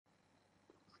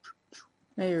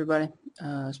Hey everybody,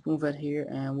 Spoonfed here,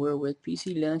 and we're with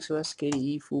PCLinuxOS OS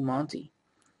KDE4 Monty.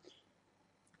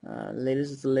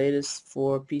 Latest is the latest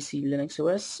for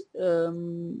PCLinuxOS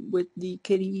OS with the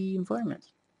KDE environment,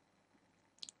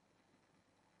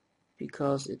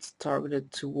 because it's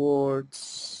targeted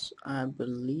towards, I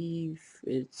believe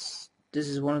this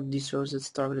is one of the distros that's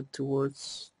targeted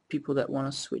towards people that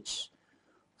want to switch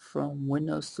from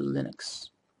Windows to Linux,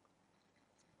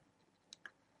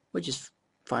 which is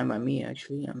fine by me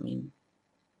actually. I mean,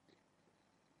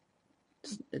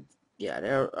 yeah,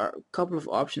 there are a couple of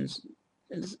options.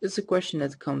 It's a question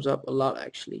that comes up a lot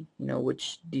actually. You know,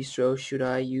 which distro should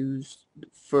I use the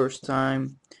first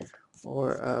time,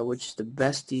 or which is the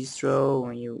best distro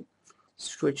when you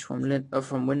switch from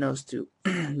Windows to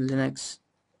Linux.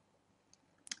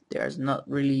 There's not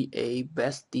really a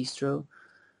best distro,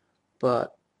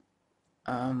 but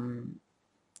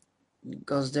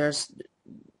because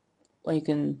you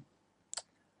can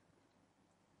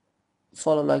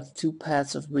follow like two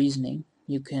paths of reasoning.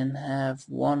 You can have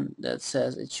one that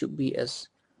says it should be as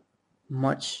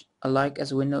much alike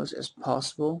as Windows as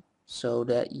possible, so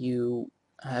that you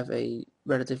have a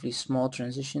relatively small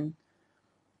transition,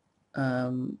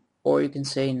 or you can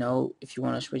say no, if you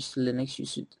want to switch to Linux you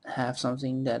should have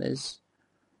something that is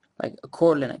like a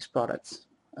core Linux product.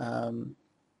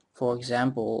 For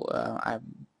example,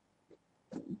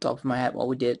 top of my head, what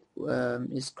we did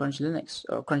is Crunch Linux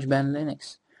or Crunch Band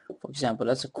Linux, for example.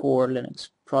 That's a core Linux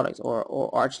product,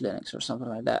 or Arch Linux or something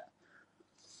like that.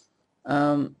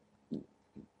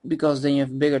 Because then you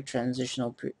have bigger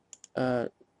transition,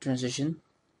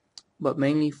 but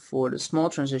mainly for the small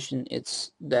transition,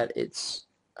 it's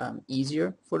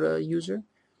easier for the user.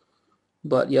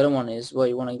 But the other one is, well,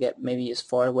 you want to get maybe as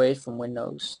far away from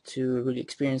Windows to really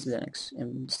experience Linux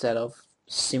instead of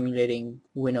simulating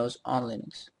Windows on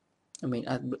Linux. I mean,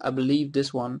 I believe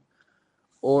this one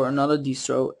or another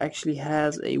distro actually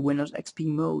has a Windows XP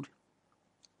mode.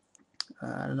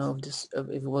 I don't know if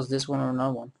it was this one or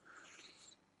another one,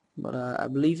 but I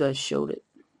believe I showed it.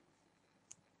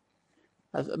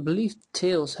 I believe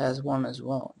Tails has one as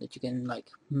well, that you can like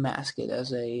mask it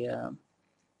as a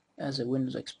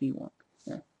Windows XP one.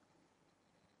 Yeah.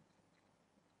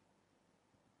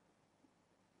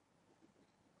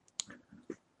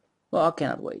 Well, I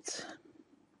cannot wait.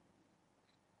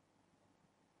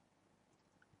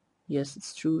 Yes,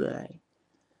 it's true that I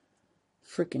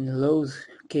freaking loathe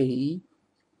KDE,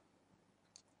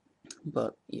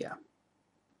 but yeah.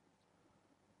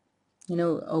 You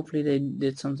know, hopefully they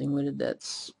did something with it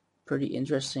that's pretty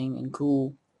interesting and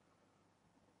cool,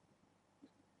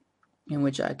 in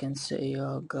which I can say,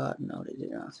 oh god, no, they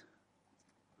did not.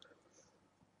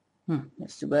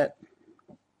 That's too bad.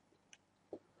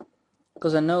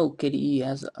 Because I know KDE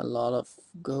has a lot of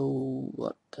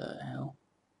what the hell.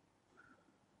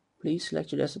 Please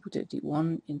select your desktop activity.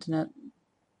 1, Internet.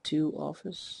 2,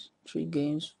 Office. 3,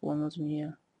 Games. 4,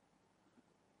 Multimedia.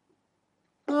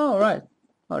 Oh, right.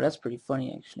 Oh, that's pretty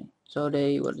funny actually. So what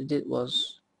they did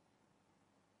was,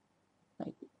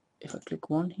 like, if I click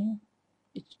 1 here,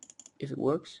 if it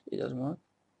works, it doesn't work.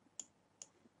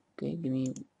 Okay, give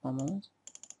me 1 moment.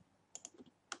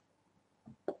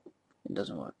 It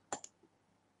doesn't work.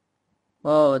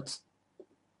 Well, it's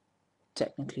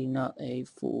technically not a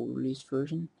full release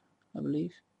version, I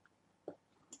believe.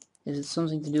 Is it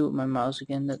something to do with my mouse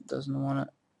again that doesn't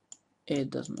wanna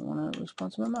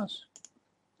respond to my mouse?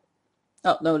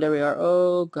 Oh no, there we are.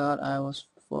 Oh god, I was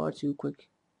far too quick.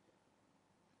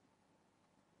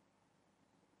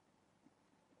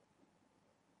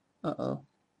 Uh-oh.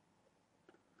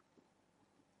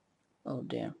 Oh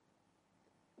damn.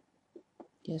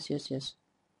 Yes.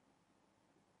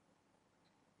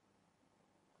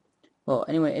 Well,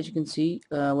 anyway, as you can see,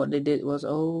 what they did was,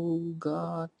 oh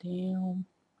god damn.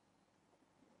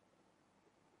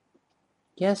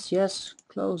 Yes,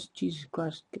 close. Jesus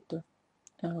Christ, get the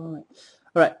hell.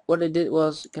 Alright, what they did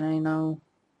was, can I now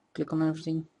click on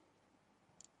everything?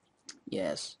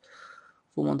 Yes.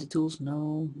 Full Monty tools?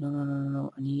 No.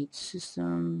 I need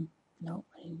system. No,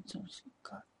 I need something.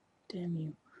 God damn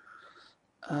you.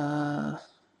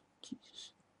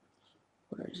 Jesus.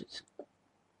 Where is it?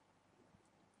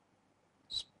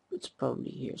 It's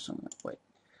probably here somewhere. Wait.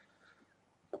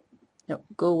 No,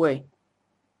 go away.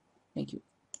 Thank you.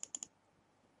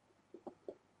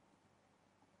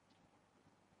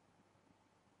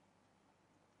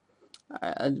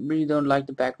 I really don't like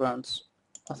the backgrounds.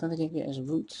 Authenticating as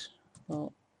root.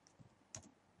 Well,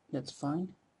 that's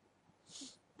fine.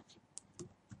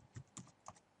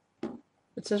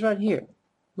 It says right here,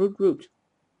 root.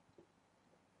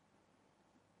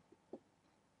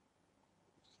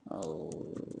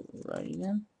 Alrighty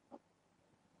then.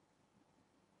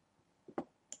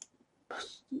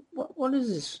 What is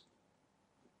this?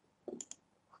 What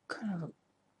kind of a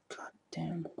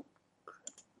goddamn?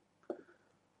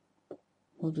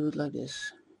 We'll do it like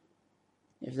this.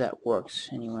 If that works,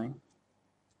 anyway.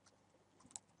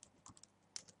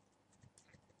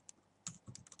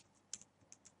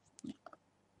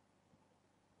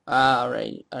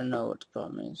 Alright, I know what the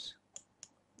problem is.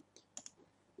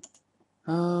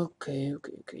 Okay.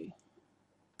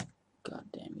 God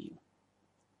damn you.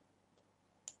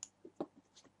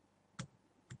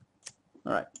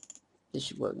 Alright, this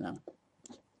should work now.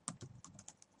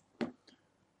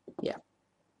 Yeah,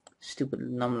 stupid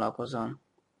numlock was on.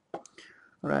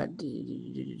 Alright,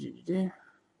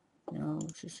 no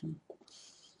system.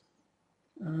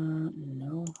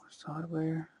 No, it's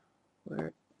hardware.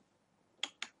 Where?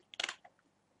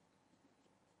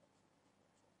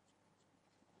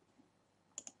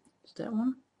 Is that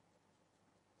one?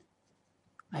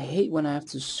 I hate when I have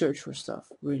to search for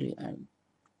stuff. Really, I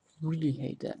really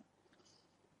hate that.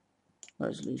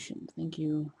 Resolution, thank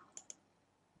you.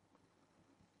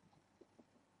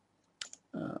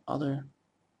 Other.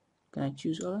 Can I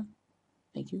choose other?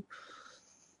 Thank you.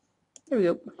 There we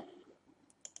go.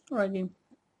 Alright, game.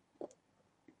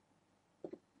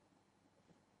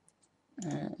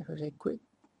 If I say quit,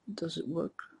 does it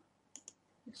work?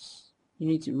 Yes. You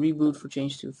need to reboot for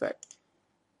change to effect.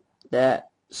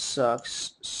 That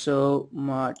sucks so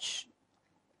much.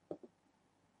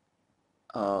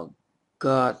 Oh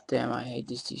god damn, I hate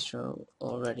this distro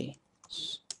already.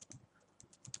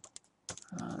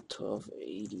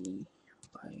 1280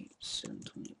 by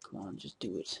 720. Come on, just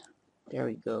do it. There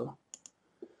we go.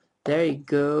 There you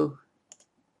go.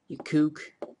 You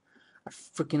kook. I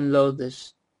freaking loathe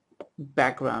this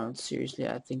background. Seriously,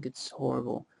 I think it's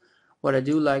horrible. What I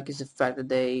do like is the fact that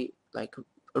they like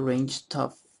arrange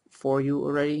stuff for you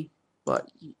already,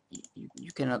 but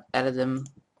you cannot edit them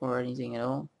or anything at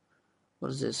all.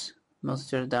 What is this?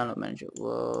 Multi-threaded download manager.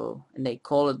 Whoa. And they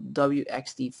call it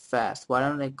WXD fast. Why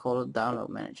don't they call it download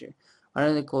manager? Why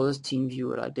don't they call this team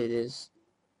viewer like they did,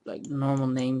 like normal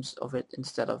names of it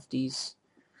instead of these?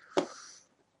 Oh,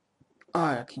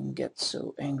 I can get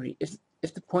so angry. If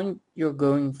the point you're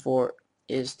going for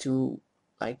is to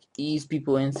like ease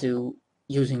people into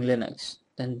using Linux,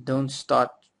 then don't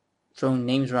start throwing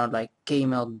names around like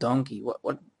KML donkey.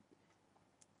 What?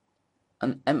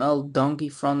 An ML donkey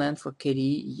front end for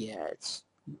KDE? Yeah, it's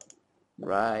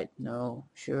right. No,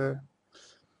 sure.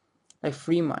 Like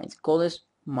free mind. Call this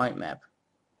mind map.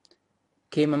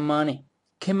 Give me money.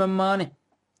 Give me money.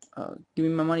 Give me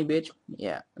my money, bitch.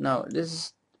 Yeah. No, this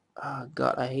is. Oh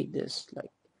god, I hate this.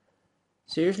 Like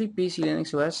seriously,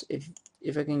 PCLinuxOS OS.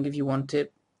 If I can give you one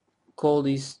tip, call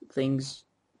these things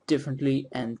differently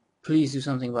and please do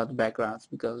something about the backgrounds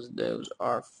because those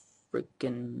are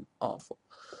freaking awful.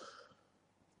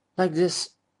 Like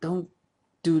this, don't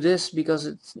do this because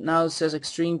it now says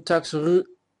extreme tux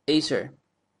acer.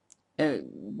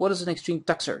 What is an extreme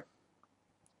tuxer?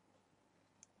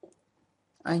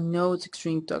 I know it's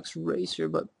extreme tux racer,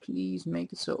 but please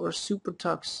make it so, or super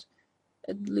tux.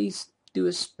 At least do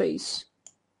a space.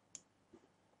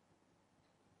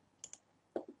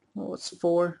 Well, what's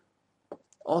 4?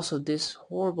 Also, this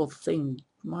horrible thing.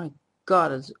 My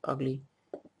god, it's ugly.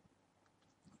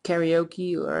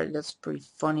 Karaoke, alright, that's pretty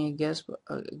funny, I guess. But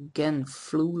again,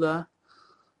 Flula.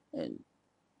 And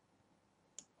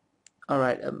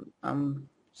alright, I'm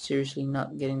seriously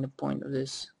not getting the point of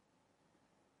this.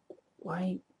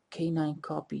 Why K9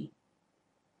 copy?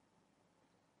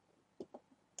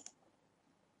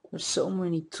 There's so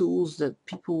many tools that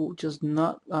people just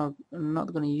are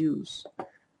not gonna use.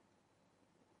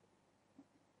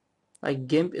 Like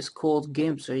GIMP is called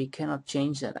GIMP, so you cannot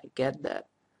change that. I get that,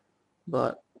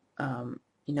 but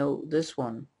you know, this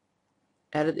one,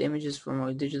 edit images from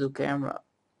a digital camera.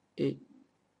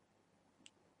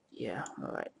 Yeah,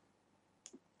 all right.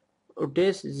 Or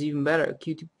this is even better.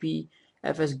 QTP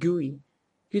FS GUI.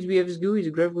 QTP FS GUI is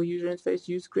a graphical user interface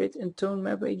used to create and tone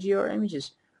map HDR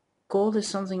images. Call this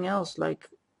something else, like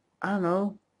I don't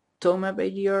know, tone map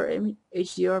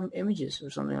HDR images or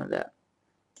something like that.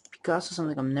 Picasso,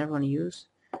 something I'm never gonna use.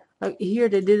 Like here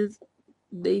they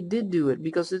did do it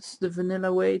because it's the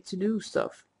vanilla way to do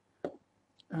stuff.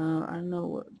 I don't know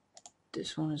what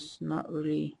this one is not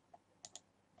really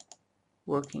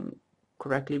working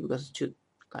correctly because it should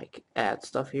like add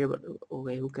stuff here, but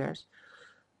okay, who cares?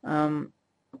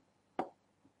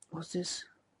 What's this?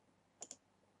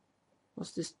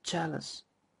 What's this chalice?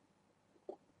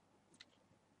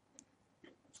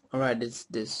 Alright,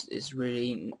 this is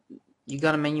really, you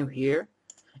got a menu here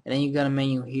and then you got a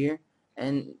menu here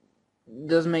and it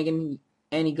doesn't make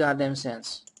any goddamn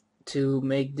sense. to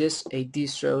make this a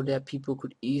distro that people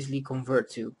could easily convert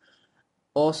to.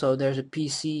 Also, there's a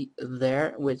PC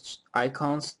there which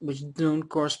icons which don't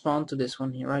correspond to this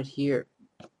one here, right here.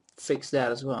 Fix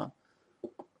that as well.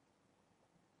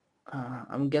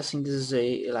 I'm guessing this is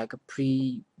like a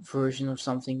pre-version of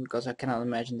something, because I cannot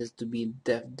imagine this to be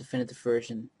a definitive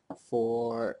version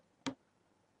for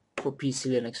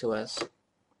PCLinuxOS.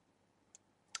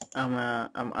 I'm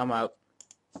out.